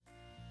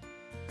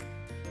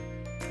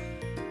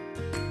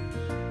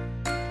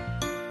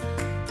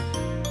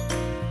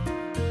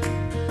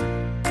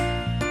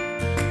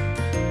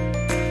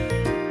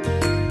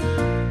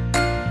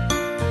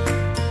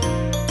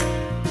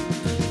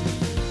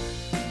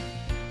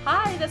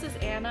this is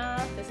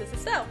Anna. This is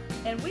Estelle.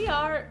 And we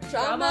are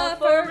Drama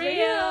for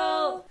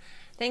Real.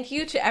 Thank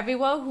you to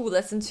everyone who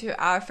listened to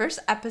our first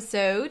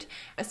episode.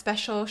 A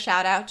special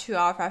shout out to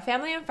all of our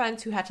family and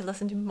friends who had to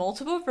listen to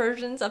multiple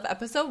versions of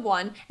episode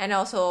 1. And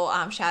also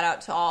shout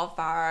out to all of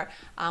our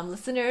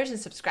listeners and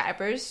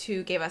subscribers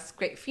who gave us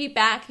great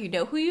feedback. You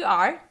know who you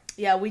are.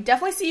 Yeah, we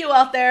definitely see you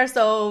out there.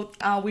 So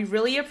we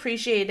really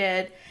appreciate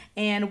it.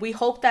 And we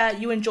hope that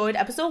you enjoyed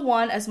episode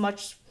 1 as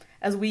much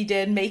as we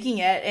did making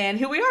it, and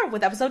here we are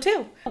with episode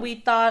 2. We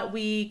thought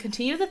we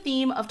continue the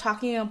theme of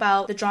talking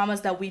about the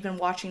dramas that we've been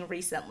watching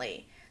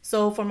recently.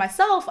 So for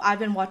myself, I've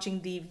been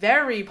watching the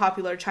very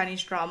popular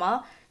Chinese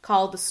drama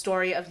called The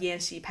Story of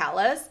Yanxi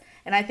Palace.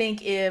 And I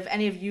think if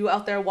any of you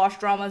out there watch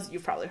dramas,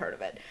 you've probably heard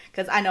of it.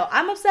 Because I know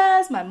I'm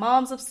obsessed, my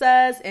mom's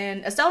obsessed,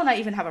 and Estelle and I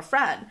even have a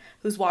friend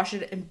who's watched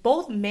it in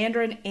both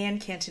Mandarin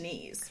and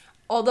Cantonese.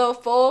 Although,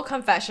 full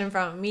confession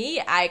from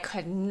me, I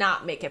could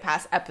not make it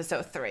past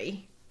episode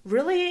 3.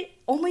 Really?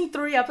 Only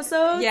 3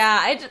 episodes?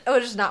 Yeah, it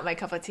was just not my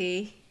cup of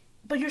tea.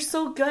 But you're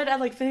so good at,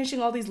 like,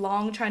 finishing all these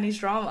long Chinese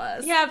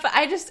dramas. Yeah, but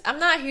I'm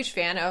not a huge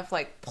fan of,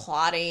 like,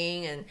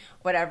 plotting and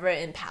whatever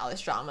in palace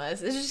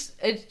dramas.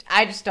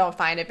 I just don't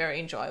find it very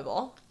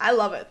enjoyable. I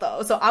love it,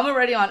 though. So I'm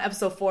already on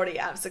episode 40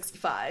 out of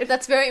 65.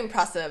 That's very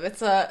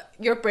impressive.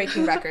 You're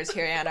breaking records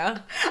here,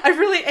 Anna. I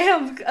really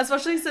am,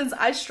 especially since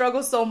I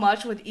struggle so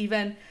much with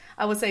even,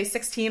 I would say,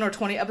 16 or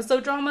 20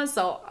 episode dramas,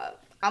 so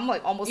I'm,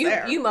 like, almost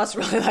there. You must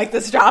really like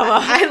this drama.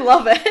 I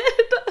love it.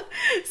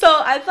 So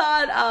I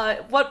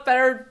thought, what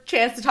better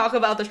chance to talk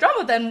about this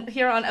drama than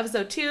here on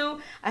episode 2.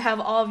 I have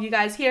all of you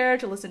guys here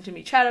to listen to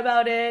me chat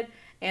about it.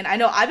 And I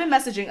know I've been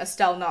messaging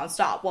Estelle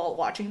nonstop while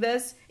watching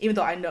this, even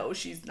though I know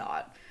she's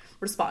not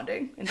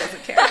responding and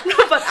doesn't care.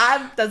 But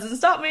that doesn't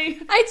stop me.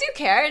 I do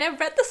care, and I've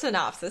read the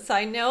synopsis, so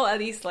I know at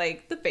least,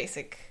 like, the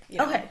basic,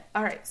 Okay,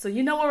 all right. So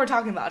you know what we're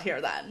talking about here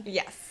then.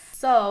 Yes.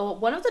 So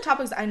one of the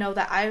topics I know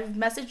that I've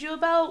messaged you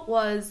about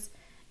was,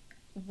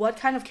 what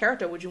kind of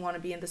character would you want to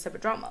be in this type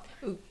of drama?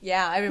 Ooh,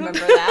 yeah, I remember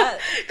that.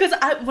 Because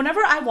whenever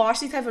I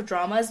watch these type of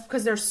dramas,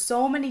 because there's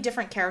so many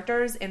different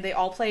characters and they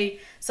all play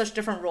such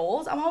different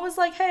roles, I'm always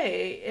like,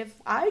 hey, if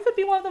I could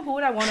be one of them, who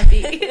would I want to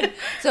be?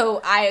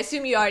 So I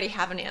assume you already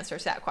have an answer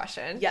to that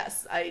question.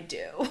 Yes, I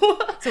do.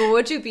 So what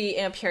would you be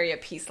in a period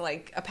piece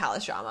like a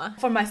palace drama?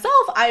 For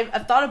myself,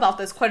 I've thought about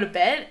this quite a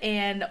bit,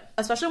 and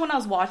especially when I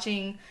was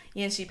watching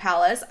Yanxi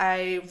Palace,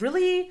 I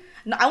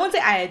wouldn't say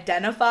I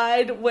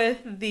identified with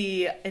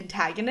the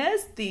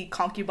antagonist, the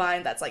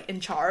concubine that's, like,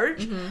 in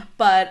charge,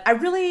 but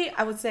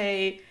I would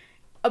say,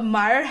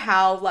 admire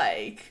how,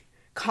 like,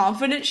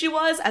 confident she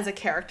was as a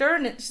character,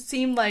 and it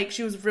seemed like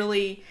she was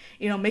really,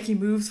 making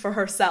moves for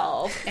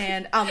herself.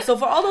 And so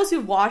for all those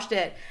who've watched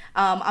it,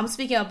 I'm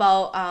speaking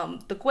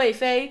about the Gui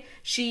Fei.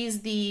 She's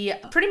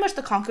pretty much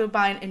the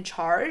concubine in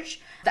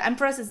charge. The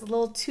Empress is a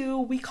little too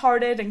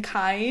weak-hearted and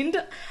kind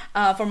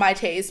for my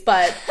taste,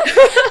 but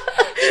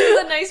she's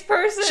a nice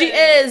person. She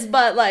is,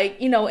 but, like,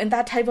 in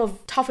that type of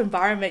tough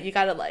environment, you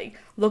gotta, like,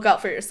 look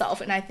out for yourself.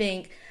 And I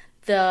think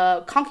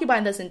the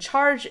concubine that's in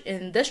charge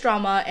in this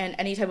drama and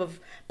any type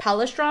of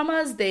palace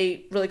dramas,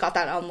 they really got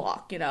that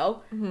unlocked,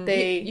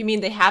 Mm-hmm. You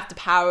mean they have the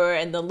power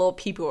and the little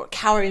people are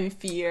cower in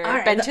fear,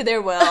 bend to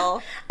their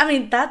will? I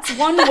mean, that's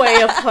one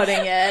way of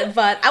putting it,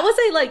 but I would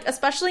say, like,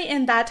 especially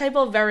in that type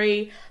of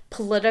very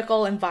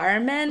political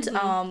environment,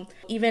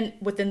 even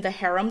within the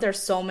harem, there's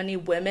so many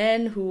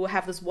women who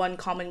have this one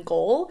common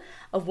goal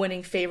of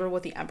winning favor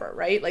with the emperor,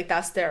 right? Like,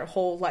 that's their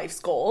whole life's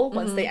goal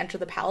once they enter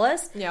the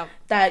palace. Yeah.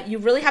 That you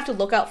really have to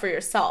look out for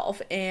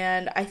yourself.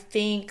 And I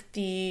think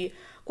the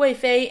Gui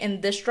Fei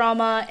in this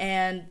drama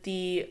and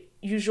the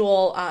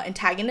usual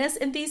antagonists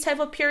in these type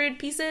of period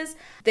pieces,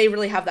 they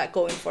really have that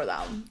going for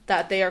them,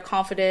 that they are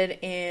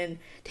confident in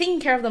taking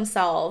care of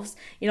themselves.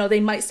 They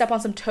might step on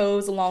some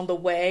toes along the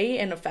way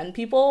and offend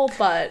people,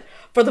 but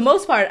for the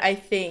most part, I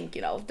think,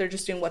 they're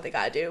just doing what they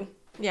gotta do.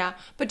 Yeah,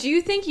 but do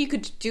you think you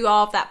could do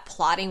all of that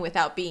plotting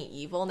without being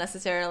evil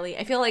necessarily?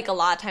 I feel like a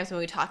lot of times when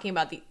we're talking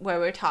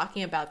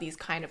about these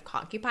kind of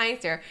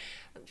concubines, they're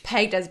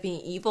pegged as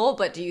being evil,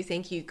 but do you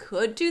think you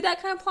could do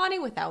that kind of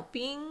plotting without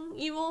being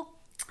evil?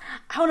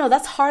 I don't know,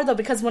 that's hard though,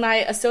 because when I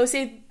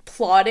associate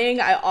plotting,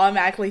 I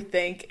automatically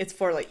think it's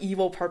for, like,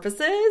 evil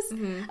purposes,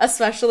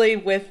 especially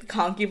with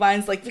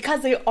concubines, like,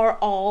 because they are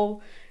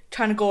all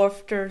trying to go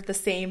after the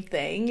same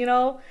thing,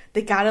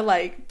 they gotta,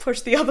 like,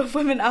 push the other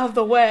women out of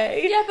the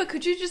way. Yeah, but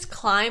could you just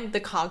climb the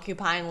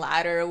concubine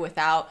ladder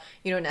without,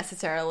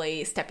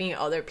 necessarily stepping on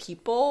other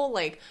people,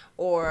 like,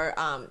 or,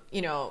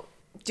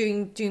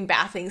 doing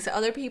bad things to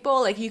other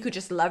people? Like, you could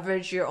just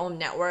leverage your own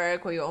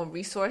network or your own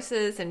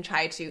resources and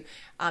try to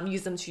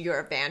use them to your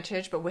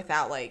advantage, but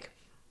without, like,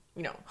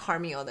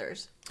 harming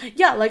others.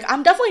 Yeah, like,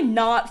 I'm definitely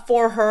not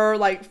for her,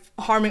 like,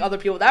 harming other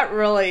people. That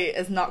really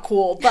is not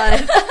cool,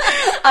 but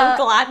I'm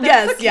glad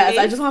that's the yes, case.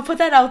 I just want to put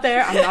that out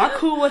there. I'm not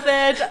cool with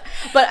it,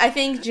 but I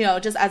think,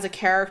 just as a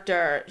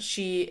character,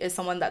 she is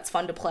someone that's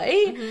fun to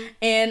play,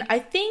 and I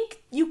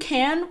think you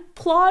can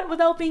plot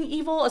without being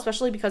evil,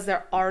 especially because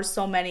there are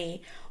so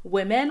many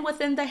women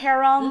within the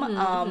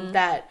harem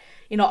that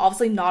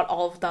obviously not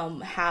all of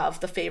them have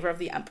the favor of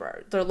the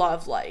emperor. There are a lot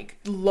of like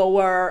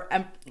lower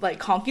like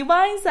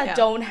concubines that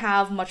don't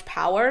have much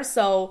power.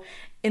 So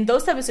in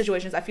those type of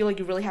situations, I feel like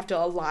you really have to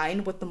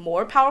align with the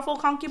more powerful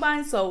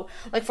concubines. So,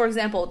 like, for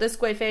example, this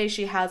Gui Fei,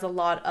 she has a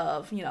lot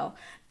of,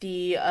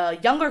 the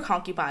younger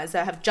concubines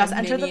that have just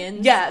entered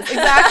minions. Yes,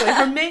 exactly.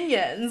 Her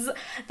minions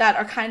that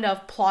are kind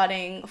of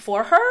plotting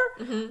for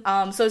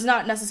her. So it's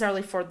not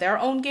necessarily for their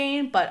own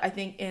gain, but I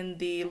think in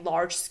the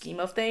large scheme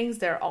of things,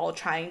 they're all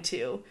trying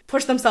to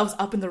push themselves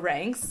up in the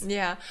ranks.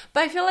 Yeah.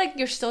 But I feel like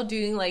you're still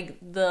doing, like,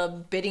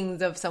 the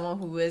biddings of someone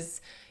who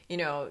is,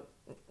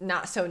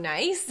 not so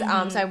nice. So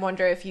I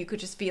wonder if you could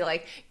just be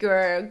like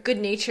your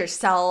good-natured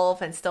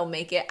self and still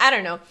make it. I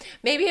don't know.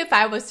 Maybe if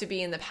I was to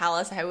be in the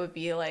palace, I would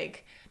be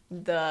like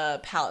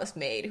the palace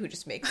maid who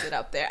just makes it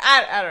up there.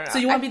 I don't know. So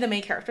you want to be the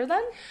main character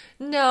then?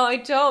 No, I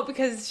don't,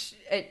 because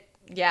I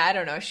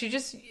don't know. I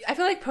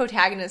feel like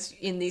protagonists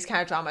in these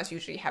kind of dramas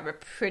usually have a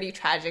pretty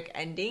tragic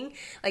ending.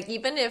 Like,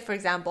 even if, for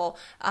example,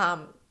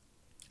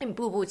 in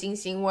步步惊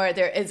心, where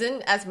there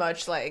isn't as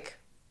much like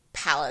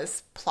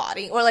palace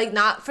plotting, or like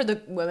not for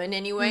the women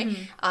anyway,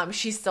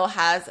 she still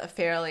has a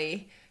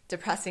fairly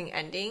depressing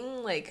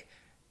ending. Like,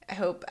 I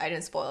hope I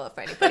didn't spoil it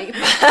for anybody.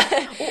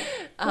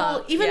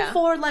 But, even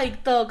for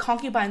like the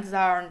concubines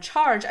that are in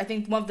charge, I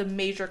think one of the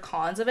major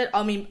cons of it,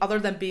 I mean, other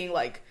than being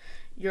like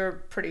you're a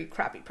pretty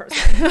crappy person,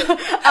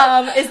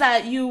 is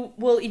that you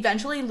will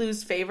eventually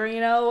lose favor,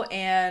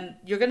 and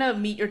you're gonna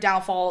meet your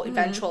downfall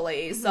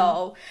eventually.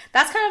 So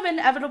that's kind of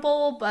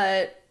inevitable,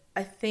 but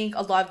I think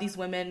a lot of these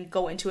women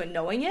go into it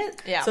knowing it,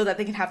 so that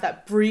they can have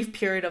that brief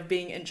period of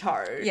being in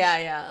charge.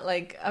 Yeah,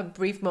 like a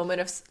brief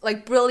moment of,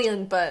 like,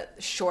 brilliant but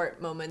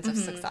short moments of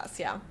success,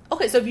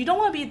 Okay, so if you don't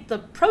want to be the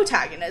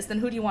protagonist, then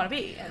who do you want to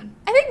be?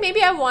 I think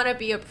maybe I want to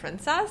be a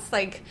princess,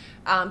 like,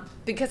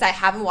 because I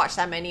haven't watched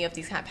that many of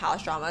these kind of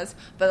palace dramas,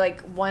 but,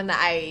 like, one that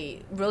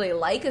I really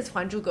like is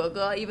还珠格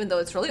格, even though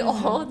it's really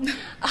old.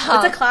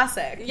 It's a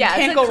classic. Yeah,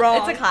 you can't go wrong.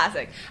 It's a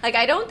classic. Like,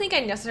 I don't think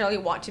I necessarily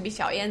want to be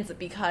Xiao Yanzi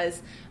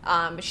because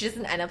she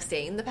doesn't end up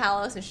staying in the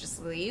palace and she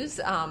just leaves.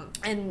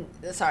 And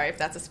sorry if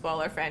that's a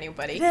spoiler for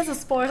anybody. It is a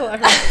spoiler.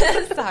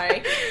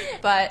 Sorry.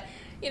 But,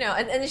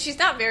 and she's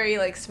not very,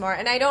 like, smart.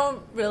 And I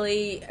don't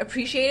really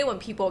appreciate it when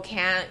people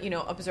can't,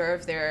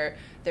 observe their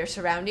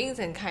surroundings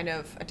and kind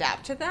of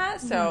adapt to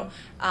that. So,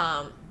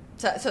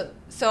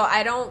 so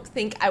I don't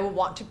think I would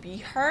want to be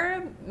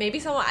her. Maybe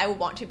someone I would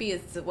want to be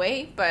is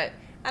Ziwei, but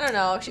I don't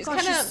know. She's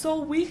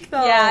so weak,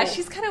 though. Yeah,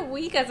 she's kind of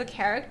weak as a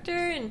character,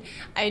 and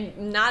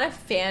I'm not a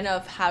fan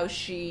of how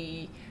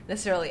she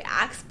necessarily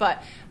acts,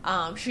 but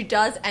she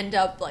does end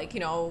up, like,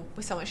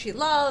 with someone she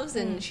loves,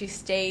 and she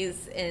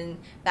stays in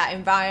that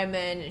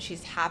environment, and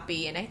she's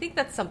happy, and I think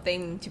that's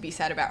something to be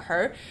said about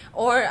her.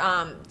 Or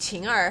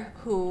Qing Er,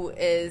 who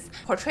is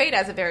portrayed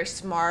as a very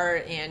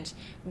smart and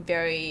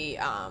very,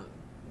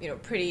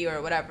 pretty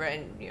or whatever,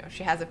 and,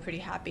 she has a pretty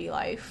happy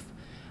life.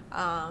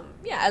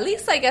 At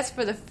least I guess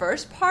for the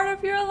first part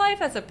of your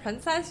life as a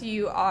princess,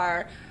 you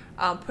are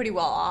pretty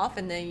well off,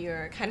 and then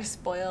you're kind of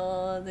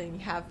spoiled and you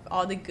have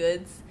all the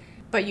goods,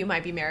 but you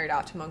might be married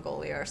out to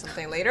Mongolia or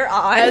something later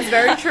on. That's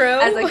very true.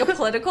 As like a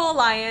political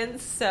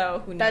alliance,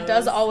 so who knows? That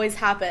does always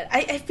happen.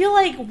 I feel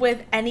like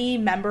with any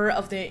member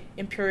of the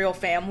imperial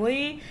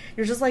family,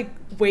 you're just like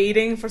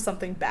waiting for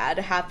something bad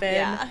to happen.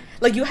 Yeah.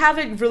 Like, you have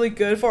it really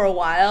good for a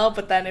while,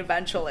 but then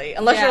eventually,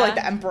 unless you're like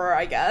the emperor,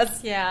 I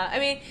guess. Yeah, I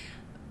mean,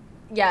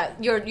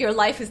 your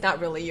life is not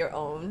really your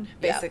own,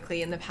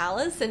 basically, in the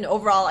palace. And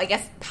overall, I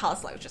guess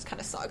palace life just kind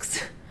of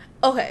sucks.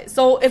 Okay,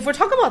 so if we're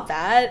talking about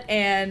that,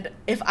 and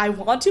if I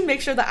want to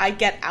make sure that I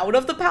get out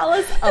of the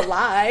palace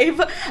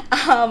alive,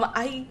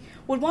 I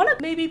would want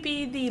to maybe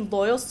be the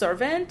loyal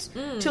servant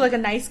to, like, a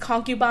nice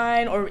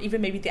concubine, or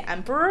even maybe the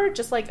emperor,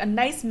 just like a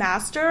nice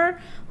master,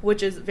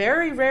 which is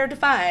very rare to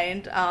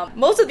find.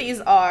 Most of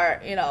these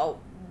are,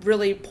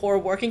 really poor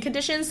working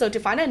conditions, so to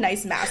find a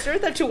nice master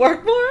that to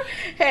work for,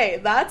 hey,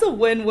 that's a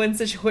win-win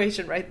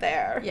situation right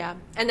there. Yeah.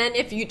 And then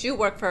if you do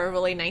work for a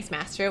really nice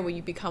master when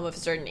you become of a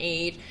certain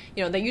age,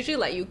 they usually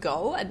let you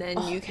go, and then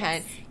you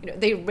can,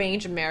 they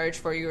arrange a marriage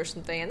for you or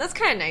something, and that's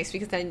kind of nice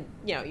because then,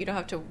 you don't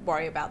have to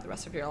worry about the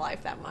rest of your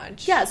life that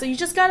much. Yeah, so you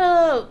just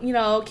gotta,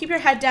 keep your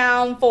head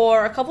down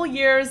for a couple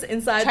years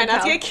inside Try the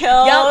not to get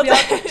killed.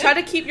 Yep. Try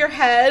to keep your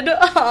head,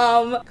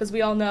 because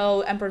we all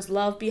know emperors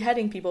love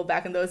beheading people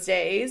back in those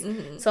days.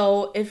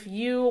 So if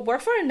you work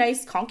for a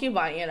nice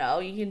concubine,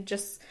 you can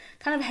just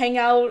kind of hang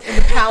out in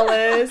the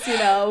palace,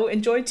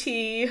 enjoy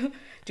tea,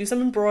 do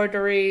some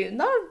embroidery.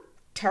 Not a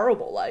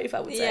terrible life,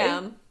 I would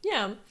say.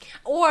 Yeah.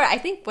 Or I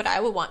think what I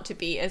would want to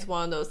be is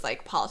one of those,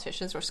 like,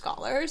 politicians or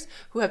scholars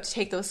who have to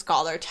take those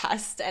scholar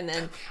tests and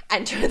then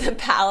enter the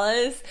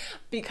palace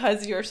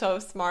because you're so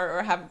smart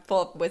or have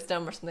full of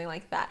wisdom or something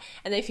like that.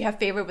 And then if you have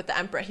favor with the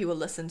emperor, he will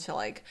listen to,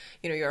 like,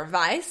 your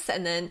advice,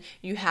 and then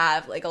you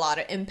have, like, a lot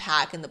of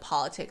impact in the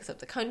politics of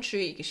the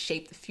country. You can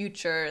shape the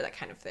future, that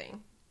kind of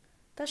thing.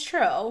 That's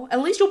true.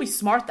 At least you'll be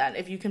smart then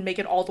if you can make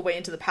it all the way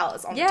into the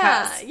palace on the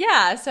test.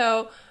 Yeah.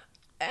 So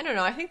I don't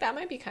know. I think that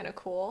might be kind of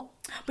cool.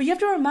 But you have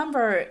to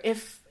remember,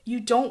 if you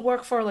don't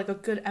work for like a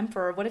good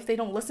emperor. What if they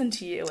don't listen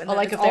to you? And Or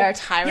like if they're a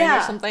tyrant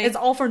or something. It's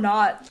all for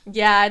naught.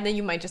 Yeah, and then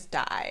you might just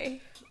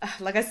die.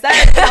 Like I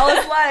said,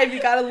 palace life,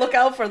 you gotta look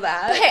out for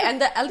that. Okay,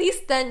 and at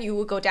least then you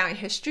will go down in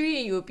history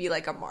and you will be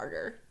like a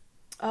martyr.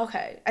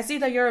 Okay, I see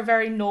that you're a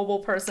very noble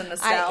person,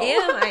 Estelle.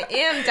 I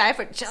am. Die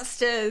for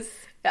justice.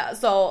 Yeah,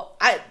 so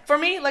for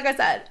me, like I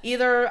said,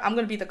 either I'm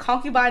gonna be the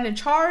concubine in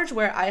charge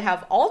where I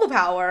have all the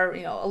power,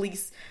 at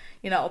least,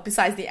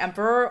 besides the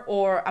emperor,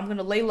 or I'm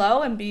gonna lay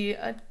low and be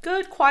a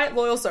good, quiet,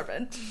 loyal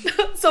servant.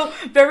 So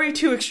very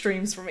two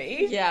extremes for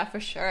me. Yeah, for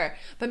sure.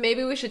 But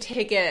maybe we should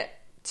take it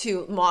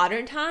to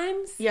modern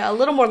times. Yeah, a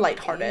little more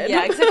lighthearted.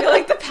 Yeah, because I feel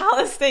like the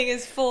palace thing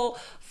is full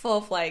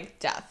of like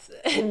death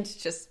and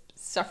just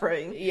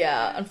suffering.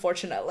 Yeah,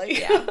 unfortunately.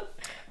 Yeah.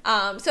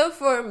 So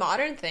for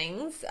modern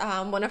things,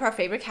 one of our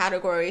favorite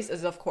categories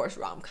is of course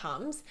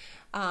rom-coms.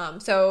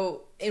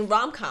 So in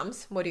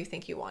rom-coms, what do you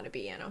think you want to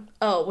be, Anna?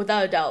 Oh,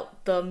 without a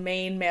doubt, the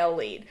main male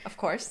lead. Of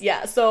course.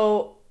 Yeah,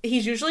 so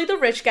he's usually the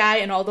rich guy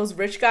in all those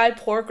rich guy,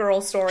 poor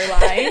girl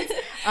storylines.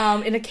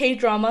 In a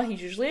K-drama,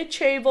 he's usually a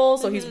chaebol,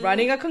 so he's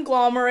running a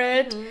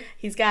conglomerate.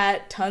 He's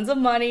got tons of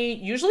money,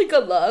 usually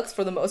good looks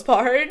for the most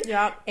part.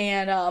 Yeah.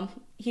 And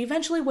he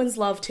eventually wins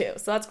love too,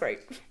 so that's great.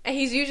 And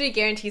he's usually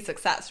guaranteed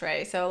success,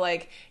 right? So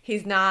like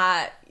he's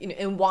not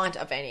in want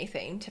of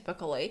anything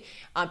typically,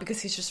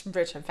 because he's just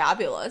rich and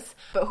fabulous.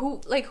 But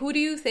who can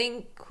you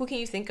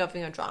think of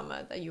in a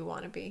drama that you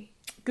want to be?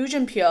 Gu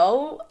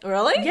Junpyo.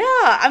 Really?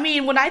 Yeah, I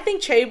mean, when I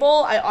think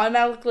chaebol, I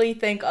automatically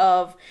think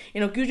of,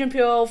 Gu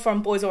Junpyo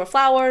from Boys Over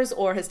Flowers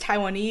or his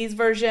Taiwanese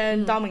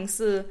version, Dao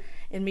Mingsi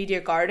in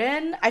Meteor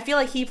Garden. I feel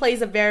like he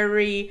plays a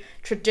very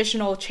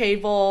traditional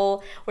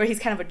chaebol where he's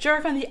kind of a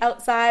jerk on the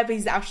outside, but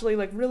he's actually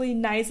like really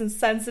nice and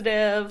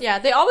sensitive. Yeah,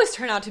 they always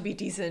turn out to be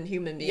decent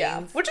human beings. Yeah,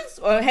 which is,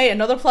 hey,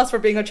 another plus for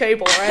being a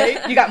chaebol,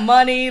 right? You got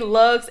money,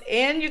 looks,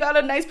 and you got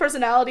a nice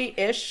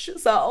personality-ish,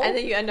 so. And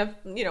then you end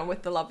up,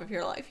 with the love of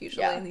your life,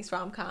 usually, in these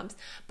rom-coms.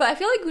 But I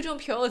feel like Gu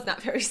Junpyo is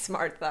not very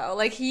smart, though.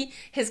 Like,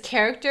 his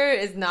character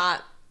is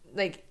not,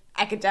 like,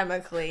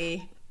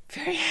 academically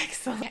very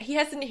excellent. He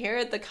has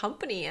inherited the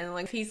company, and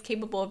like he's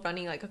capable of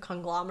running like a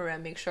conglomerate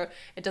and make sure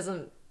it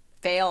doesn't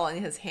fail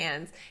in his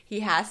hands.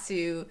 He has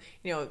to,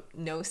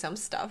 know some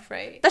stuff,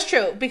 right? That's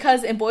true,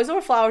 because in Boys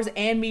Over Flowers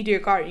and Meteor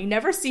Garden, you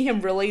never see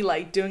him really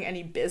like doing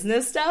any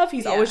business stuff.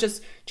 He's always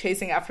just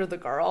chasing after the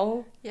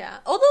girl. Yeah.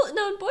 Although,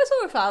 no, in Boys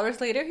Over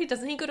Flowers later,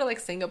 doesn't he go to like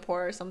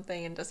Singapore or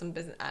something and does some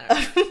business? I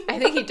don't know. I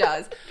think he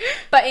does.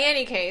 But in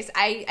any case,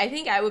 I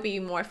think I would be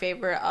more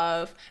favor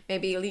of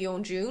maybe Lee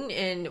Yong-joon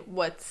in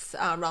What's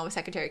Wrong with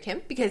Secretary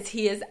Kim, because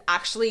he is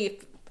actually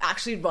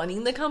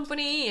running the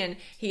company and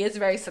he is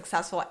very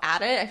successful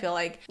at it. I feel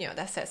like,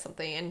 that says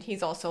something. And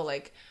he's also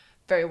like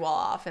very well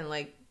off and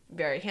like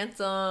very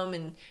handsome,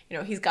 and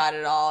he's got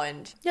it all.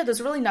 And yeah,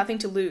 there's really nothing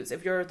to lose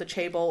if you're the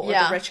chaebol or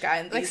the rich guy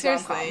in these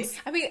rom-coms.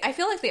 I mean, I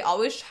feel like they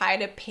always try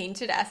to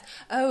paint it as,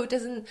 oh, it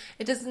doesn't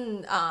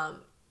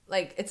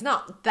like, it's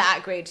not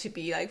that great to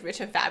be, like, rich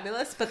and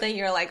fabulous, but then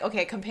you're like,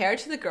 okay, compared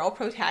to the girl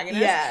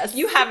protagonist,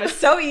 you have it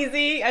so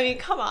easy. I mean,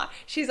 come on.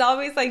 She's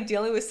always, like,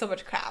 dealing with so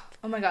much crap.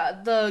 Oh my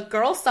god, the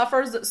girl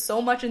suffers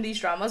so much in these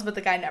dramas, but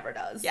the guy never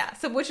does. Yeah,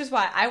 so which is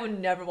why I would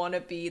never want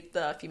to be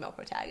the female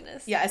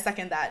protagonist. Yeah, I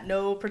second that.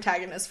 No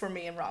protagonist for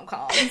me in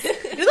rom-coms. I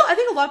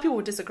think a lot of people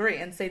would disagree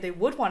and say they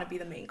would want to be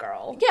the main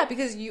girl. Yeah,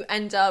 because you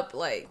end up,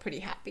 like,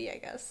 pretty happy, I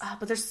guess.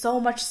 But there's so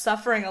much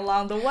suffering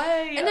along the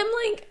way. And I'm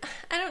like,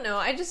 I don't know,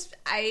 I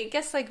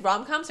guess like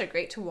rom-coms are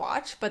great to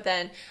watch, but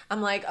then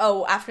I'm like,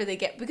 oh, after they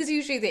get, because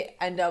usually they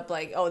end up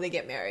like, oh, they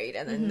get married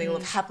and then they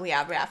live happily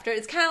ever after.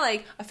 It's kind of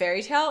like a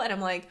fairy tale, and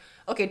I'm like,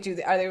 okay,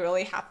 are they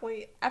really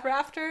happily ever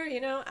after? I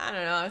don't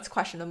know. It's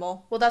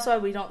questionable. Well, that's why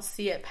we don't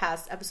see it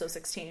past episode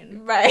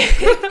 16. Right.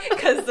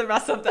 Because the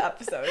rest of the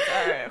episodes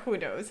are, who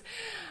knows.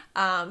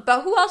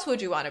 But who else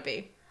would you want to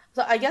be?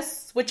 So I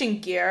guess switching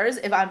gears,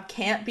 if I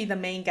can't be the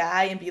main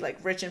guy and be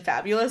like rich and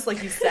fabulous,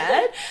 like you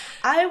said,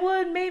 I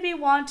would maybe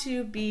want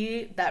to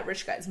be that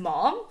rich guy's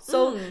mom.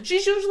 So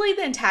she's usually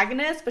the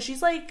antagonist, but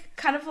she's like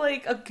kind of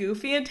like a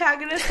goofy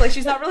antagonist. Like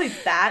she's not really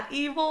that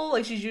evil.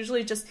 Like she's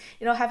usually just,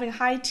 having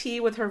high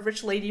tea with her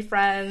rich lady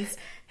friends,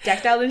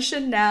 decked out in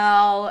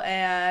Chanel.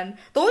 And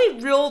the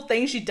only real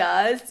thing she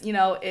does,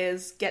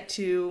 is get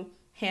to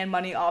hand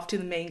money off to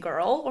the main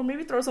girl, or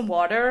maybe throw some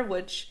water,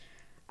 which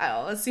I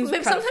don't know, it seems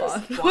kind of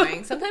fun. It's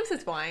boring. Sometimes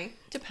it's boring.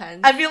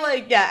 Depends. I feel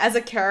like, as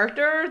a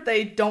character,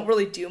 they don't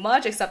really do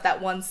much except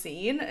that one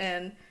scene.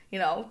 And,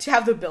 to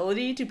have the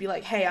ability to be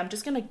like, hey, I'm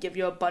just going to give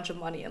you a bunch of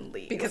money and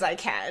leave. Because I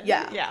can.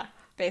 Yeah. Yeah.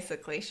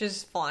 Basically. She's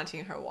just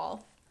flaunting her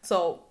wealth.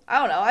 So, I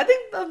don't know. I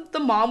think the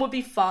mom would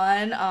be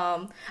fun.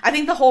 I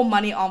think the whole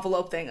money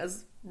envelope thing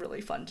is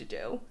really fun to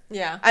do.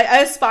 Yeah.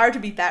 I aspire to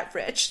be that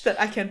rich that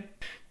I can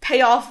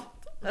pay off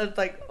a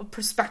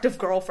prospective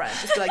girlfriend.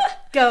 Just be like,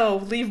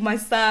 go, leave my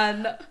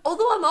son.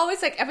 Although I'm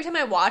always like, every time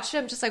I watch it,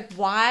 I'm just like,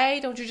 why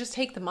don't you just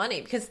take the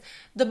money? Because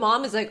the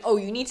mom is like, oh,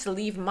 you need to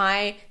leave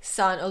my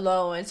son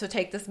alone, so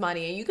take this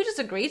money. And you could just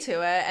agree to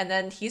it, and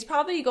then he's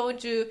probably going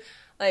to,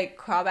 like,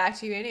 crawl back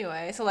to you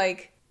anyway. So,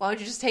 like, why don't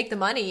you just take the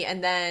money,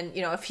 and then,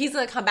 you know, if he's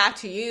gonna come back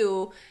to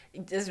you,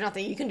 there's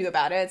nothing you can do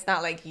about it. It's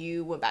not like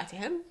you went back to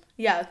him.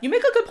 Yeah, you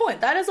make a good point.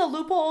 That is a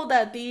loophole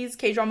that these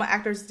K-drama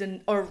actors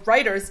or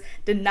writers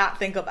did not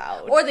think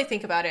about. Or they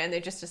think about it and they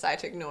just decide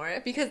to ignore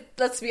it. Because,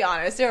 let's be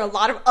honest, there are a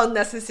lot of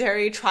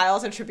unnecessary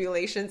trials and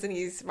tribulations in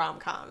these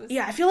rom-coms.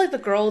 Yeah, I feel like the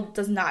girl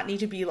does not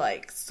need to be,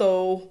 like,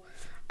 so,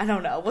 I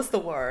don't know, what's the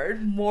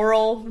word?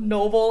 Moral,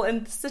 noble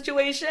in the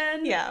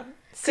situation? Yeah.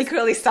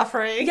 Secretly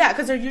suffering. Yeah,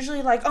 because they're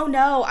usually like, oh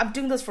no, I'm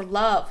doing this for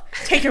love.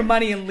 Take your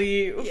money and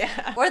leave.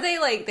 Yeah. Or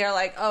they're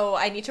like, oh,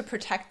 I need to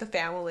protect the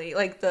family,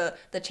 like the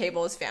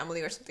Chaebol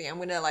family or something. I'm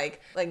gonna like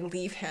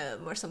leave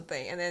him or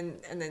something, and then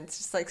it's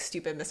just like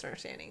stupid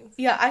misunderstandings.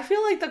 Yeah, I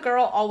feel like the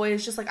girl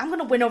always just like, I'm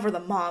gonna win over the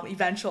mom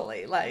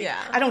eventually. Like,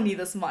 yeah. I don't need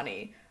this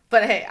money.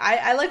 But hey,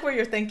 I like where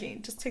you're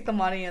thinking. Just take the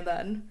money and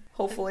then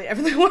hopefully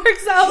everything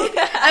works out.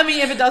 Yeah. I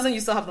mean, if it doesn't, you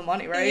still have the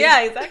money, right?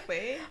 Yeah,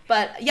 exactly.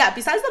 But yeah,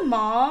 besides the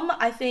mom,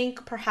 I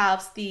think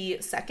perhaps the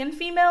second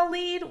female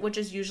lead, which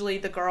is usually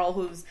the girl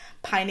who's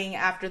pining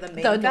after the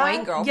main guy. The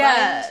annoying girlfriend.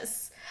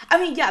 Yes. I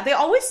mean, yeah, they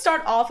always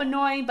start off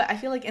annoying, but I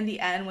feel like in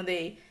the end, when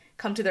they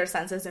come to their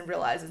senses and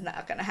realize it's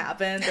not going to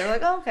happen, they're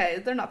like, oh,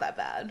 okay, they're not that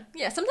bad.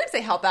 Yeah, sometimes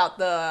they help out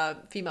the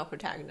female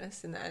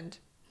protagonist in the end.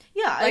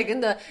 Yeah, like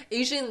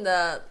usually in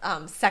the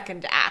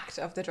second act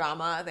of the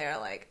drama, they're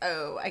like,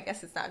 oh, I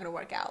guess it's not going to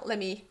work out. Let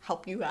me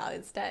help you out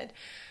instead.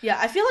 Yeah,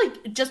 I feel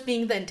like just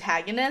being the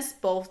antagonist,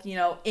 both, you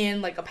know,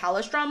 in like a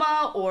palace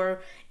drama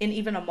or in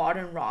even a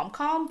modern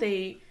rom-com,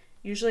 they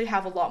usually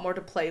have a lot more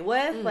to play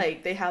with.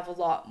 Like, they have a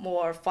lot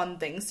more fun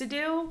things to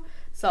do.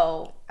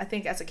 So I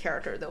think as a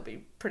character, they'll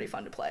be pretty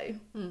fun to play.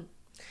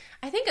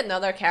 I think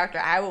another character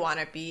I would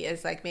want to be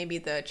is like maybe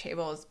the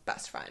Chaebol's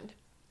best friend.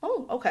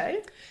 Oh,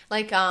 okay.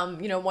 Like,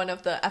 you know, one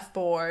of the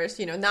F4s,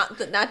 you know, not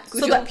so the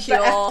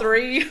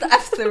F3. The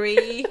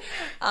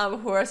F3,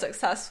 who are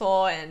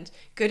successful and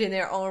good in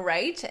their own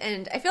right.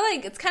 And I feel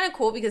like it's kind of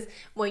cool because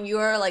when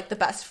you're, like, the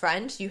best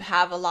friend, you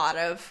have a lot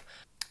of,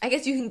 I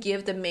guess you can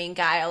give the main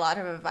guy a lot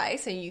of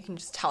advice and you can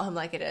just tell him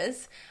like it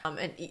is.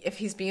 And if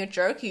he's being a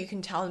jerk, you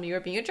can tell him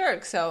you're being a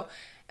jerk. So,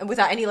 and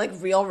without any, like,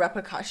 real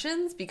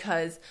repercussions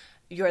because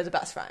you're the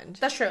best friend.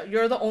 That's true.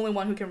 You're the only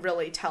one who can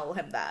really tell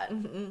him that.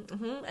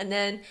 And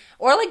then,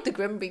 or like the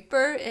Grim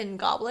Reaper in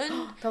Goblin.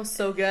 That was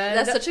so good.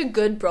 That's such a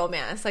good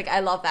bromance. Like,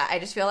 I love that. I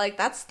just feel like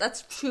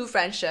that's true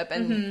friendship.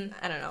 And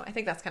I don't know. I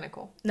think that's kind of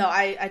cool. No,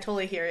 I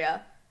totally hear ya.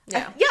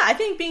 Yeah. I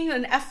think being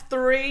an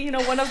F3, you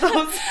know, one of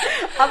those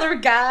other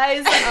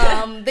guys,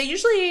 they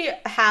usually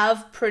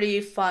have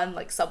pretty fun,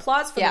 like,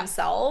 subplots for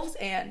themselves.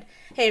 And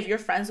hey, if you're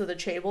friends with a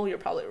Chaebol, you're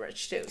probably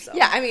rich too. So.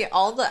 Yeah, I mean,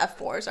 all the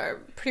F4s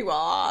are pretty well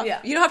off. Yeah.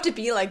 You don't have to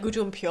be like Gu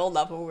Junpyo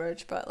level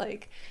rich, but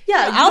like,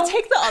 yeah, I'll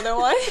take the other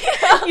one.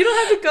 You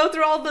don't have to go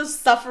through all the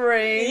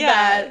suffering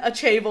that a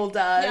Chaebol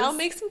does. Yeah, I'll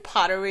make some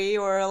pottery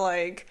or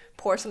like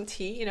pour some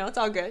tea. You know, it's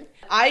all good.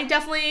 I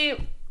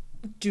definitely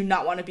do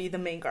not want to be the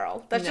main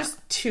girl. That's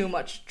just too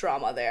much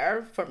drama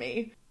there for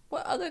me.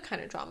 What other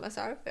kind of dramas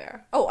are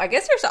there? Oh, I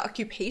guess there's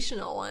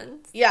occupational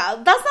ones.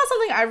 Yeah, that's not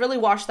something I really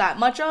watch that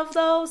much of,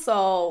 though,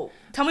 so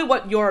tell me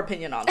what your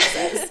opinion on this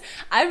is.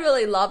 I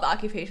really love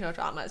occupational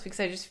dramas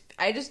because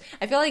I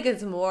feel like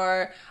it's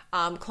more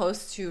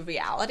close to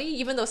reality,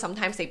 even though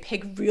sometimes they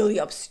pick really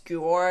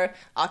obscure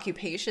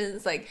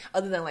occupations, like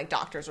other than like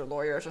doctors or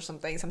lawyers or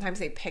something. Sometimes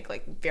they pick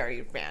like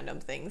very random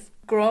things.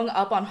 Growing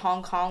up on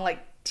Hong Kong, like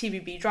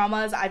TVB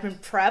dramas, I've been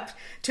prepped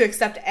to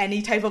accept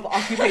any type of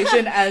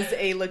occupation as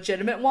a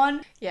legitimate one.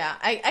 Yeah,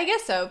 I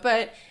guess so,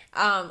 but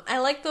I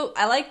like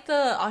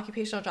the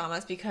occupational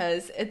dramas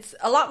because it's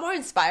a lot more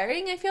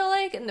inspiring, I feel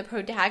like, and the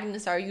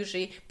protagonists are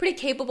usually pretty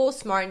capable,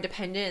 smart,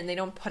 independent, and they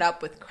don't put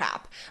up with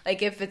crap.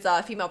 Like, if it's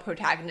a female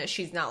protagonist,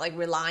 she's not like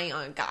relying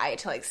on a guy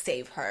to like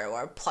save her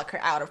or pluck her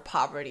out of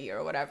poverty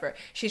or whatever.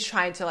 She's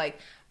trying to like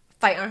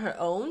fight on her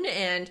own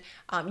and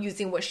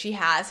using what she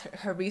has,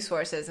 her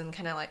resources, and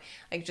kind of like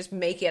just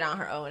make it on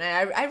her own.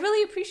 And I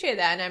really appreciate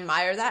that and I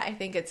admire that. I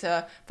think it's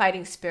a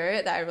fighting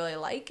spirit that I really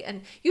like.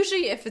 And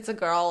usually if it's a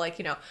girl, like,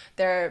 you know,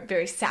 they're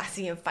very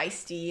sassy and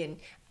feisty, and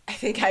I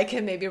think I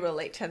can maybe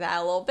relate to that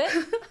a little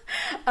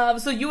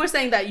bit. So you were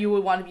saying that you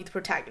would want to be the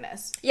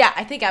protagonist. Yeah,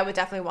 I think I would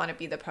definitely want to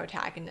be the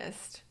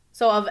protagonist.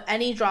 So of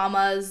any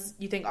dramas,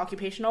 you think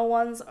occupational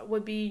ones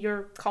would be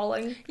your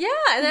calling? Yeah,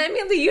 and I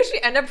mean, they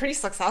usually end up pretty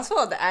successful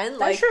at the end.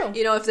 That's true.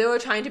 You know, if they were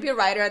trying to be a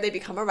writer, they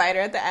become a writer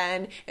at the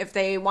end. If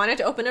they wanted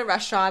to open a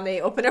restaurant,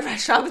 they open a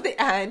restaurant at the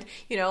end.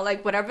 You know,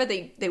 like whatever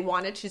they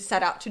wanted to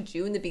set out to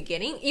do in the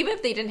beginning, even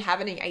if they didn't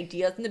have any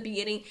ideas in the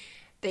beginning,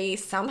 they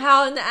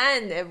somehow in the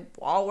end, it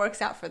all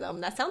works out for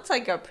them. That sounds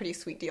like a pretty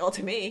sweet deal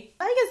to me.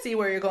 I can see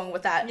where you're going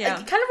with that. Yeah.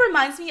 It kind of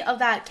reminds me of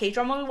that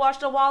K-drama we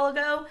watched a while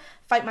ago,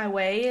 Fight My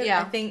Way.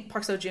 Yeah. I think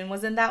Park Seo-joon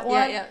was in that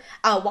one. Yeah.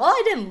 While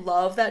I didn't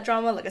love that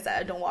drama, like I said,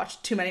 I don't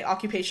watch too many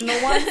occupational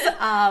ones.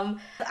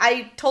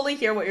 I totally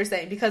hear what you're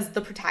saying because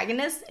the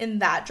protagonists in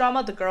that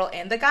drama, the girl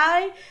and the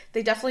guy,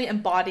 they definitely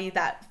embody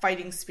that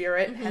fighting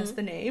spirit, hence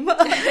the name.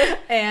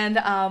 And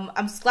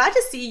I'm glad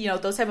to see, you know,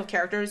 those type of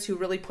characters who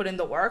really put in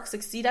the work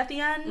succeed at the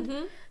end.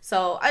 again.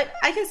 So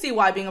I can see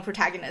why being a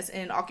protagonist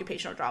in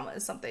occupational drama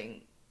is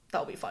something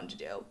that'll be fun to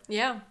do.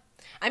 Yeah.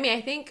 I mean,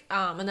 I think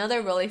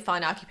another really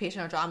fun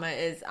occupational drama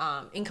is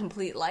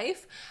Incomplete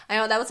Life. I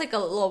know that was like a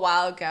little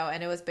while ago,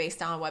 and it was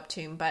based on a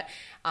webtoon, but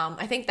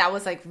I think that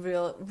was like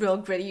real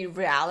gritty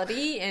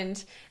reality,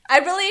 and I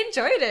really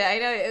enjoyed it. I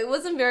know it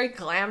wasn't very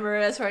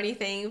glamorous or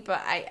anything,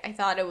 but I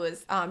thought it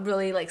was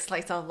really like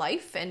slice of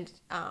life, and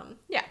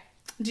yeah.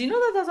 Do you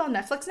know that that's on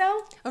Netflix now?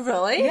 Oh,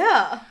 really?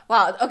 Yeah.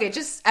 Wow. Okay,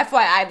 just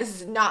FYI,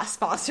 this is not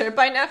sponsored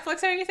by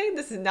Netflix or anything.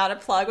 This is not a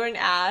plug or an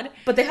ad.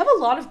 But they have a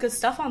lot of good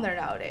stuff on there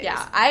nowadays.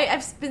 Yeah,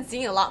 I've been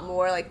seeing a lot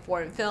more like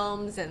foreign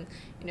films and,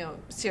 you know,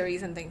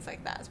 series and things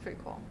like that. It's pretty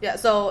cool. Yeah,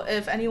 so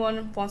if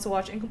anyone wants to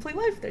watch Incomplete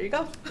Life, there you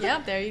go.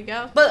 Yeah, there you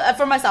go. But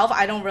for myself,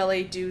 I don't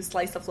really do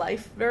slice of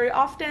life very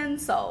often,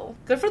 so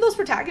good for those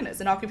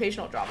protagonists in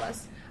occupational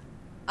dramas.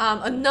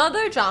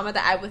 Another drama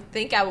that I would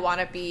think I would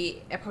want to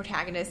be a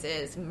protagonist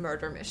is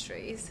murder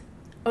mysteries.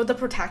 Oh, the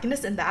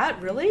protagonist in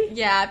that? Really?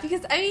 Yeah,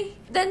 because, I mean,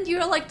 then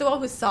you're like the one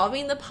who's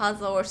solving the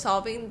puzzle or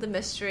solving the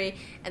mystery,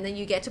 and then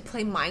you get to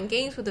play mind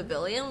games with the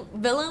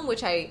villain,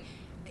 which I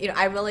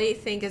really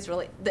think is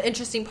really the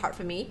interesting part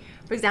for me.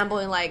 For example,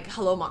 in like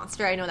Hello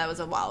Monster, I know that was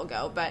a while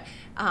ago, but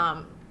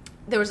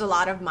there was a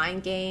lot of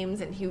mind games,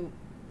 and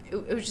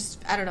it was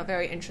just, I don't know,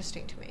 very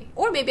interesting to me.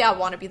 Or maybe I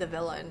want to be the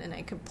villain and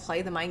I could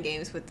play the mind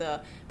games with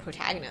the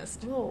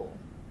protagonist. Oh,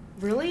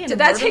 really? Did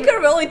that take a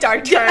really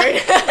dark turn?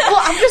 Well,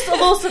 I'm just a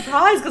little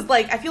surprised because,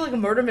 like, I feel like a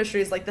murder mystery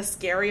is, like, the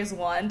scariest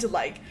one to,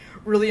 like,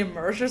 really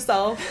immerse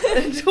yourself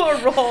into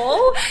a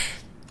role.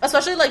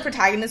 Especially, like,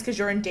 protagonist because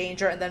you're in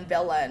danger, and then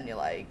villain, you're,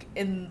 like,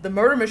 in the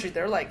murder mystery,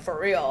 they're, like, for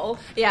real.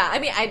 Yeah, I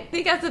mean, I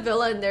think as a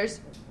villain, there's,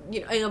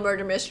 you know, in a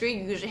murder mystery,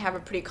 you usually have a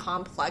pretty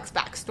complex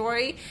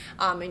backstory,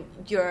 and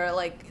you're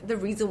like the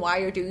reason why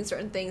you're doing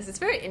certain things. It's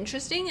very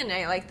interesting, and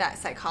I like that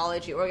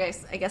psychology, or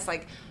I guess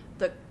like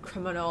the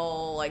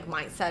criminal like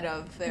mindset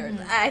of their.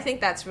 I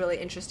think that's really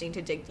interesting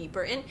to dig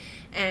deeper in.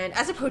 And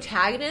as a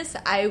protagonist,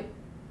 I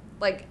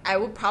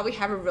would probably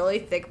have a really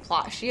thick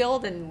plot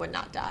shield and would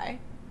not die.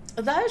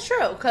 That is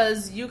true,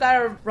 because you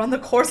gotta run the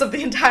course of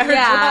the entire drama.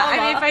 Yeah,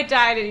 I mean, if I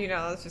died, you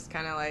know, it's just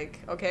kind of like,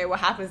 okay, what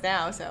happens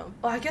now? So.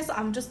 Well, I guess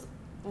I'm just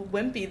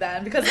wimpy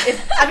then, because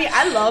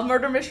I love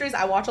murder mysteries.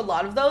 I watch a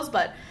lot of those,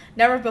 but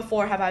never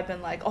before have I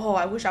been like, oh,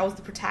 I wish I was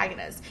the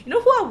protagonist. You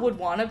know who I would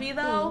want to be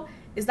though?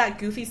 Is that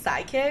goofy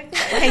sidekick that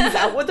hangs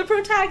out with the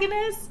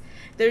protagonist.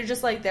 They're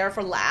just like there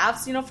for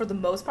laughs, you know, for the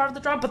most part of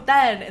the drama, but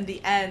then in the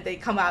end they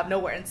come out of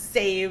nowhere and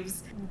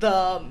saves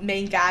the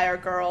main guy or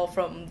girl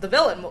from the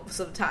villain most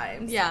of the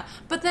time. Yeah,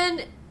 but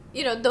then,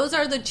 you know, those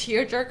are the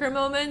tearjerker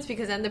moments,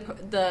 because then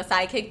the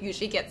sidekick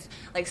usually gets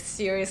like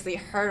seriously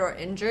hurt or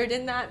injured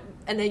in that,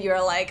 and then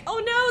you're like, oh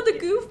no, the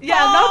goofball. Yeah,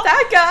 not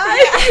that guy.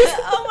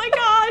 Yeah. Oh my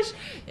gosh.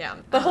 Yeah.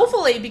 But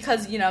hopefully,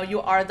 because, you know, you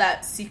are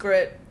that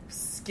secret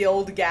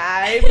skilled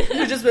guy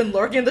who's just been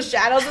lurking in the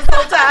shadows this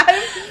whole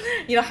time,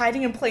 you know,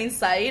 hiding in plain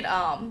sight,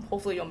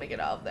 hopefully you'll make it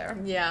out of there.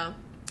 Yeah,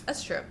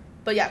 that's true.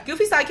 But yeah,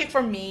 goofy sidekick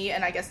for me,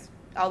 and I guess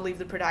I'll leave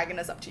the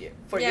protagonist up to you.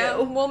 Yeah,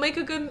 we'll make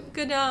a good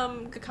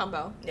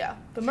combo. Yeah,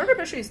 but murder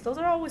mysteries, those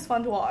are always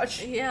fun to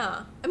watch.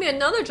 Yeah, I mean,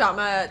 another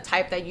drama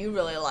type that you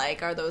really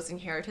like are those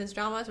inheritance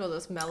dramas, or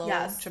those mellow,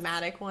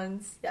 dramatic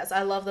ones. Yes,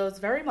 I love those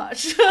very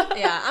much.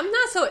 Yeah, I'm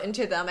not so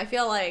into them. I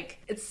feel like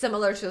it's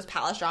similar to those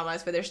palace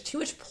dramas where there's too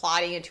much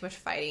plotting and too much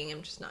fighting.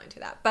 I'm just not into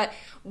that. But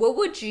what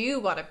would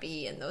you want to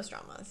be in those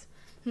dramas?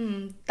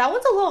 That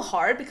one's a little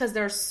hard because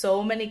there's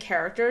so many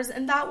characters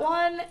in that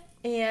one,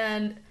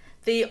 and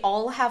they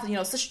all have, you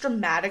know, such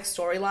dramatic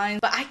storylines.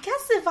 But I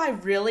guess if I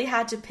really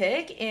had to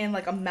pick in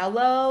like a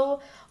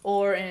mellow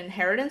or an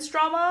inheritance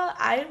drama,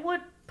 I would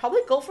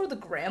probably go for the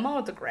grandma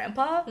or the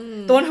grandpa,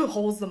 the one who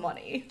holds the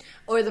money.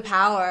 Or the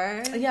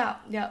power. Yeah,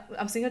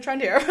 I'm seeing a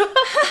trend here.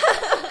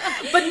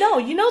 But no,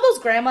 you know, those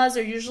grandmas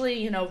are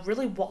usually, you know,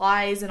 really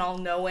wise and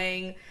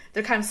all-knowing.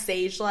 They're kind of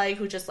sage-like,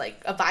 who just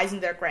like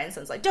advising their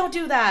grandsons, like, don't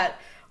do that.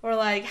 Or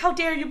like, how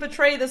dare you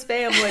betray this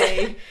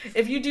family?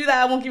 If you do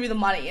that, I won't give you the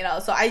money, you know?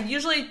 So I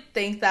usually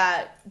think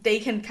that they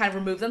can kind of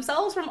remove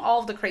themselves from all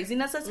of the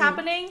craziness that's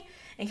happening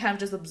and kind of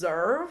just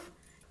observe.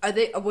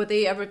 Would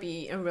they ever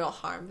be in real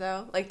harm,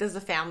 though? Like, does the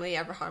family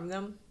ever harm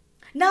them?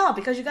 No,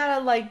 because you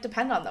gotta, like,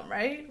 depend on them,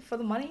 right? For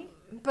the money.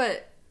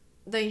 But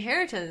the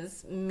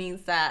inheritance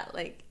means that,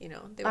 like, you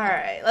know... All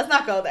right, let's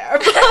not go there.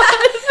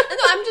 No,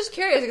 I'm just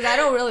curious, because I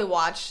don't really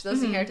watch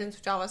those inheritance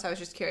dramas, so I was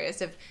just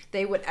curious if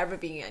they would ever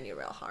be in any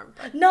real harm.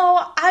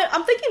 No,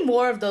 I'm thinking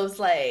more of those,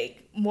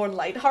 like, more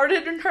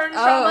lighthearted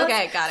inheritance dramas. Oh,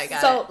 okay, got it.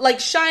 So, like,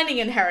 Shining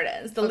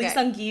Inheritance, the Lee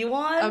Sung-gi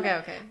one.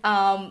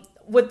 Okay.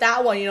 With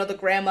that one, you know, the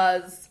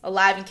grandma's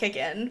alive and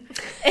kicking.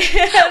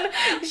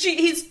 And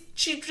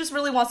she just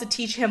really wants to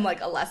teach him,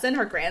 like, a lesson,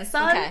 her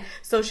grandson. Okay.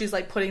 So she's,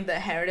 like, putting the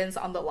inheritance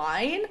on the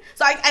line.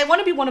 So I want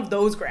to be one of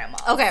those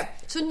grandmas. Okay.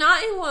 So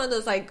not in one of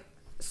those, like,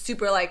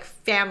 super, like,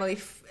 family...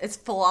 It's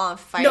full-on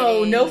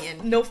fighting. No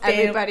family.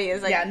 Everybody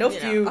is, like... Yeah, no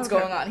feuds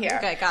going on here.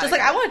 Okay, got it. Just,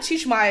 like, I want to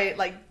teach my,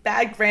 like,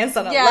 bad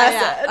grandson a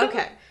lesson. Yeah,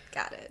 okay.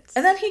 Got it.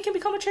 And then he can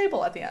become a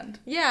chaebol at the end.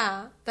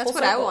 Yeah. That's Full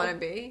what I circle. want to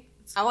be.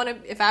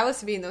 If I was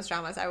to be in those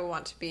dramas, I would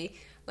want to be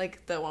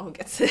like the one who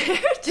gets there.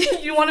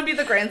 You want to be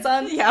the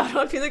grandson? Yeah, I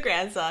want to be the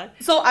grandson.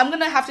 So I'm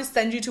gonna have to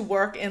send you to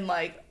work in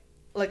like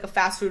a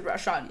fast food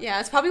restaurant. Yeah,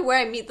 it's probably where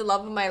I meet the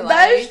love of my life.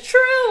 That is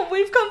true.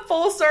 We've come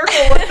full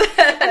circle with this.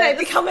 And I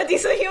become a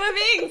decent human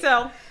being.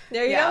 So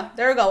there you go.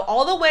 There we go.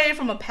 All the way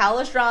from a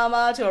palace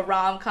drama to a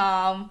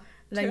rom-com,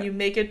 and then you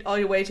make it all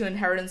your way to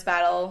Inheritance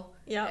Battle.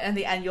 Yeah. And in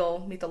the end,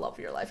 you'll meet the love of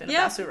your life in a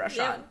fast food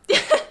restaurant.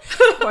 Yeah.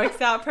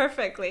 Works out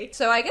perfectly.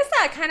 So I guess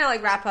that kind of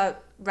like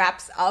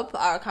wraps up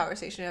our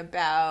conversation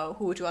about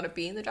who would you want to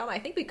be in the drama. I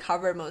think we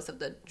covered most of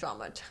the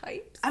drama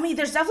types. I mean,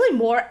 there's definitely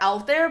more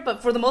out there,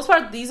 but for the most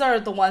part, these are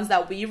the ones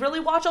that we really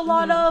watch a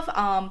lot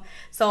of.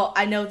 So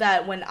I know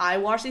that when I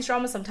watch these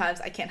dramas,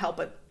 sometimes I can't help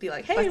but be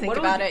like, hey, think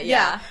about it.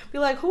 Yeah. Be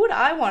like, who would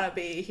I want to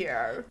be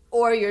here?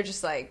 Or you're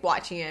just like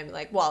watching it and be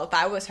like, well, if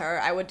I was her,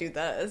 I would do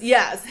this.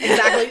 Yes,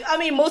 exactly. I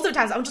mean, most of the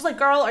times I'm just like,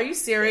 girl, are you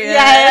serious?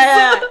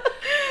 Yeah.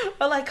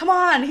 But like, come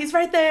on, he's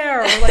right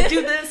there. Or like,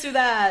 do this, do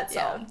that. So.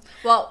 Yeah.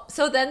 Well,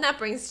 so then that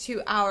brings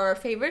to our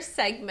favorite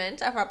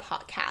segment of our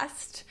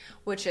podcast,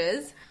 which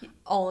is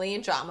Only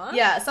in Drama.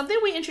 Yeah, something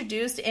we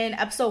introduced in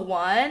episode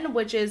 1,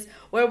 which is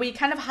where we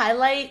kind of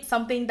highlight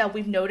something that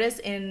we've noticed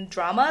in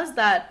dramas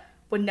that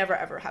would never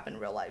ever happen in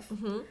real life.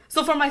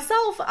 So for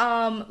myself,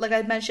 like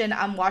I mentioned,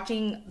 I'm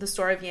watching the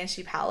story of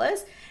Yanxi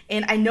Palace,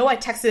 and I know I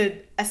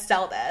texted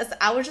Estelle this.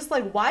 I was just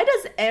like, why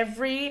does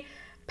every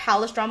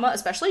palace drama,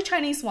 especially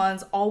Chinese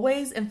ones,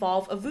 always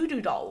involve a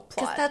voodoo doll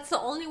plot? Because that's the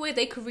only way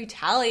they could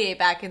retaliate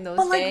back in those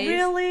days. But like, days.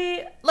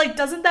 really? Like,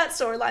 doesn't that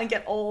storyline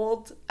get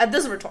old? This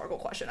is a rhetorical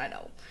question, I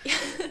know.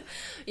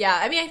 Yeah,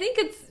 I mean, I think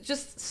it's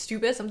just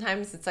stupid.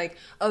 Sometimes it's like,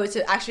 oh, it's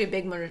actually a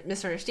big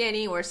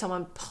misunderstanding where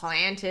someone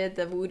planted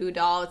the voodoo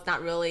doll. It's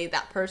not really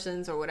that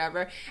person's or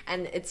whatever.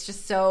 And it's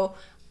just so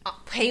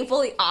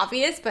painfully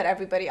obvious, but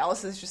everybody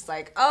else is just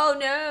like, oh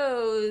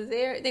no,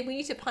 we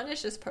need to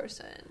punish this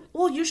person.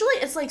 Well, usually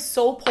it's like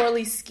so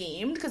poorly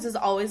schemed because it's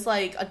always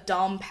like a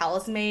dumb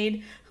palace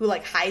maid who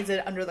like hides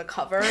it under the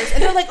covers,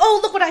 and they're like, oh,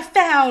 look what I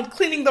found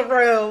cleaning the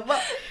room.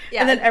 Yeah.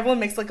 And then everyone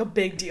makes like a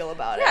big deal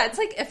about it. Yeah, it's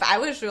like if I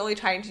was really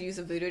trying to use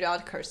a voodoo doll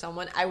to curse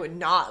someone, I would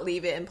not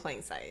leave it in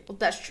plain sight. Well,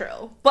 that's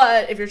true.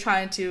 But if you're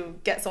trying to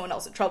get someone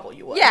else in trouble,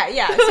 you would.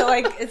 Yeah. So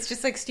like it's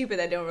just like stupid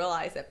that I don't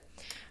realize it.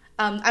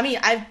 I mean,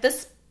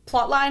 this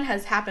plotline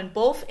has happened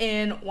both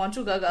in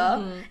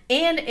Wanzhouge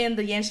and in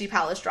the Yanxi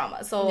Palace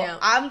drama. So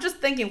I'm just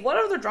thinking, what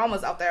other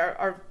dramas out there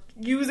are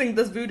using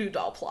this voodoo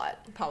doll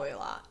plot? Probably a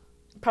lot.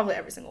 Probably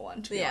every single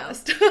one, to be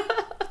honest.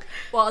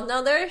 Well,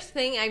 another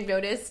thing I've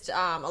noticed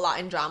a lot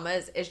in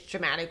dramas is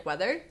dramatic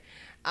weather.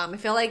 I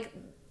feel like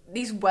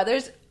these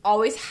weathers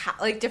always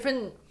like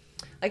different,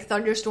 like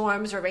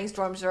thunderstorms or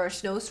rainstorms or a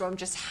snowstorm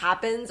just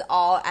happens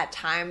all at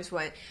times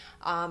when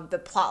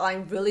the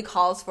plotline really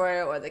calls for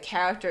it, or the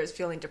character is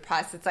feeling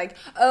depressed. It's like,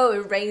 oh,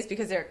 it rains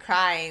because they're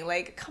crying.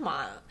 Like, come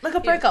on. Like a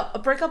breakup. A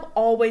breakup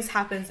always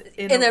happens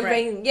in the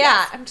rain. Yeah,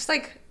 yes. I'm just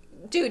like,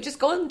 dude, just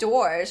go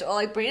indoors or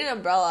like bring an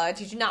umbrella.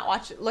 Did you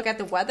not look at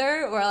the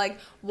weather? Or like,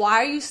 why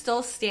are you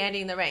still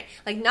standing in the rain?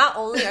 Like, not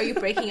only are you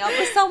breaking up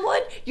with someone,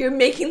 you're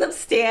making them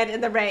stand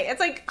in the rain. It's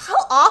like, how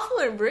awful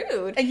and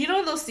rude. And you know,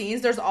 in those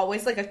scenes, there's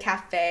always like a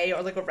cafe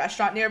or like a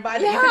restaurant nearby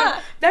that you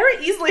could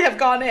very easily have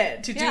gone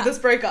in to do this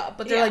breakup.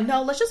 But they're like,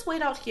 no, let's just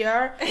wait out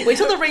here. Wait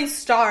till the rain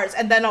starts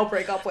and then I'll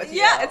break up with you.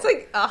 Yeah, it's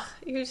like, ugh,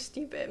 you're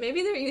stupid.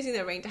 Maybe they're using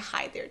the rain to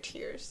hide their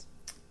tears.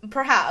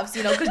 Perhaps,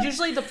 because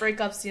usually the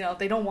breakups,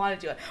 they don't want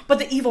to do it. But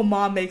the evil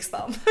mom makes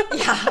them.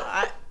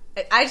 Yeah,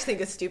 I just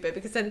think it's stupid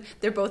because then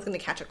they're both going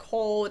to catch a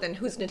cold and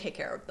who's going to take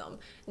care of them?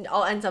 And it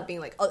all ends up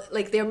being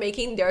like they're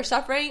making their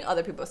suffering,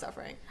 other people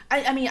suffering.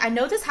 I mean, I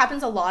know this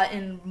happens a lot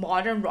in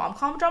modern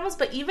rom-com dramas,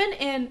 but even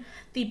in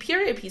the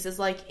period pieces,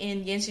 like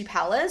in Yanxi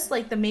Palace,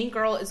 like the main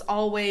girl is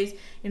always,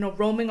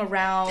 roaming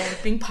around,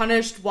 being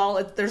punished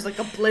while there's like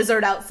a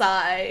blizzard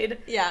outside.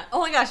 Yeah.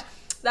 Oh my gosh.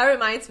 That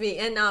reminds me,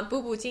 in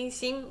步步惊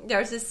心,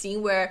 there's this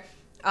scene where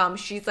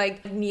she's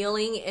like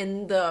kneeling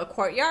in the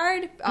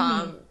courtyard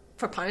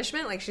for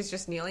punishment. Like she's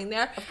just kneeling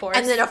there. Of course.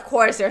 And then of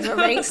course there's a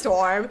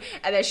rainstorm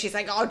and then she's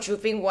like all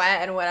drooping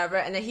wet and whatever.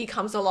 And then he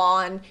comes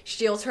along and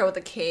shields her with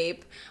a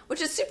cape,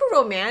 which is super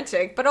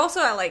romantic, but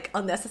also like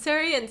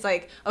unnecessary. And it's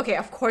like, okay,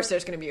 of course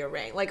there's going to be a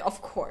rain. Like,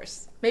 of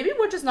course. Maybe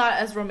we're just not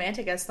as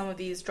romantic as some of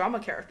these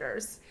drama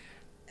characters.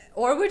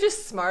 Or we're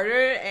just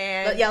smarter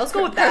and let's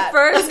go with that.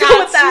 Let's go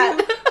with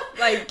that.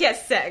 Like,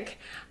 get sick.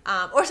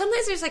 Or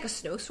sometimes there's like a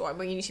snowstorm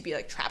where you need to be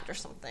like trapped or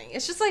something.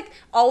 It's just like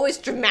always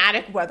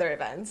dramatic weather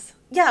events.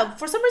 Yeah,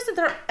 for some reason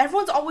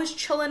everyone's always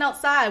chilling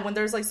outside when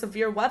there's like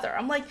severe weather.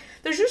 I'm like,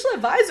 there's usually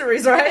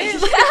advisories, right? Yeah,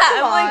 like,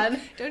 come on.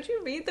 Like, don't you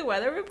read the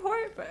weather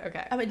report? But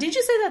okay. I mean, did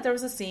you say that there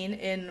was a scene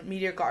in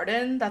Meteor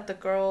Garden that the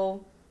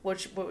girl,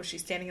 what was she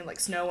standing in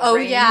like snow and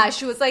rain? Yeah,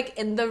 she was like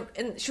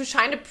she was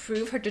trying to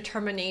prove her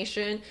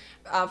determination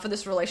for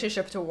this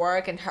relationship to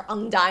work and her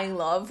undying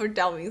love for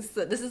Delming.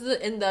 So this is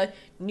in the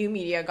new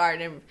Meteor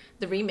Garden,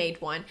 the remade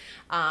one.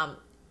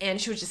 And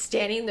she was just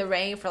standing in the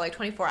rain for like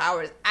 24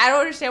 hours. I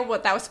don't understand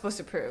what that was supposed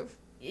to prove.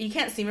 you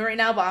can't see me right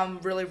now, but I'm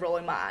really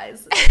rolling my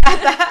eyes at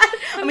that.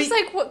 I'm just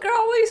like, what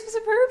girl were you supposed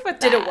to prove with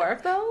that? Did it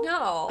work though?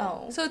 No.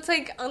 Oh. So it's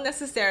like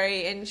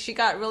unnecessary, and she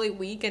got really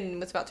weak and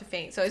was about to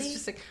faint. So it's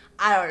just like,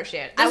 I don't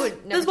understand. I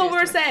would never. This is what we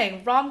were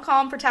saying.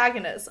 Rom-com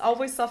protagonists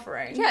always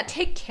suffering. Yeah,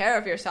 take care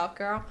of yourself,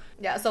 girl.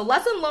 Yeah. So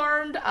lesson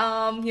learned.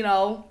 You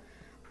know,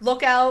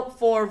 look out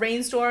for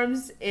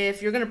rainstorms.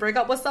 If you're gonna break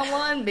up with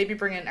someone, maybe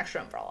bring in an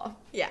extra umbrella.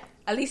 Yeah.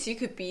 At least you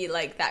could be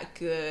like that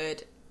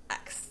good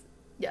ex.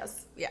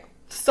 Yes. Yeah.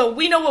 So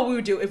we know what we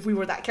would do if we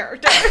were that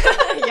character.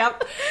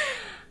 Yep.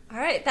 All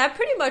right, that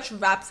pretty much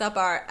wraps up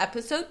our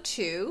episode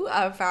 2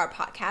 of our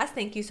podcast.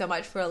 Thank you so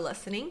much for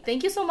listening.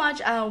 Thank you so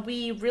much.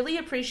 We really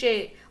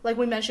appreciate, like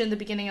we mentioned in the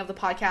beginning of the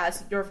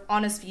podcast, your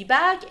honest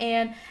feedback,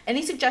 and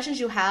any suggestions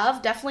you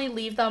have, definitely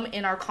leave them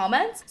in our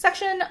comments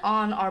section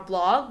on our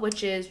blog,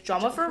 which is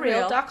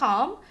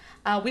dramaforreal.com.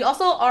 We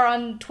also are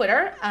on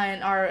Twitter,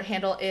 and our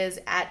handle is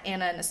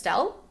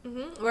 @AnnaandEstelle.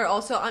 Mm-hmm. We're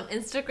also on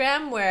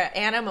Instagram, where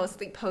Anna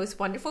mostly posts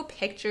wonderful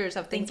pictures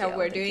of things that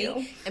we're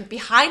doing. And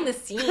behind the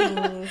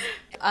scenes,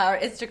 our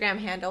Instagram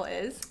handle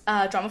is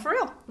Drama for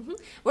Real. Mm-hmm.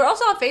 We're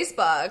also on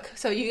Facebook,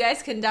 so you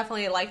guys can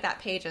definitely like that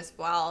page as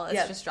well.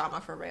 It's just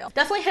Drama for Real.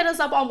 Definitely hit us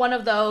up on one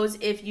of those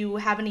if you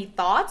have any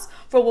thoughts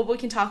for what we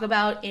can talk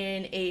about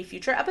in a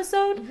future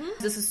episode. Mm-hmm.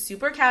 This is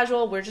super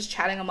casual. We're just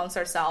chatting amongst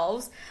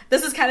ourselves.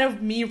 This is kind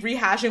of me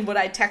rehashing what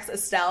I text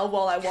Estelle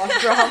while I watch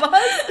dramas.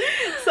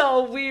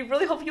 So we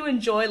really hope you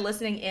enjoy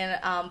listening in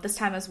this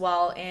time as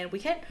well, and we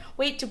can't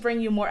wait to bring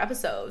you more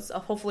episodes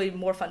of hopefully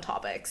more fun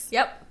topics.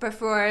 Yep, but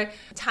for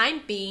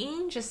time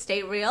being, just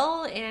stay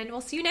real, and we'll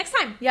see you next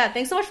time. Yeah,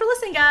 thanks so much for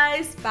listening,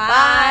 guys.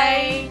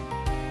 Bye.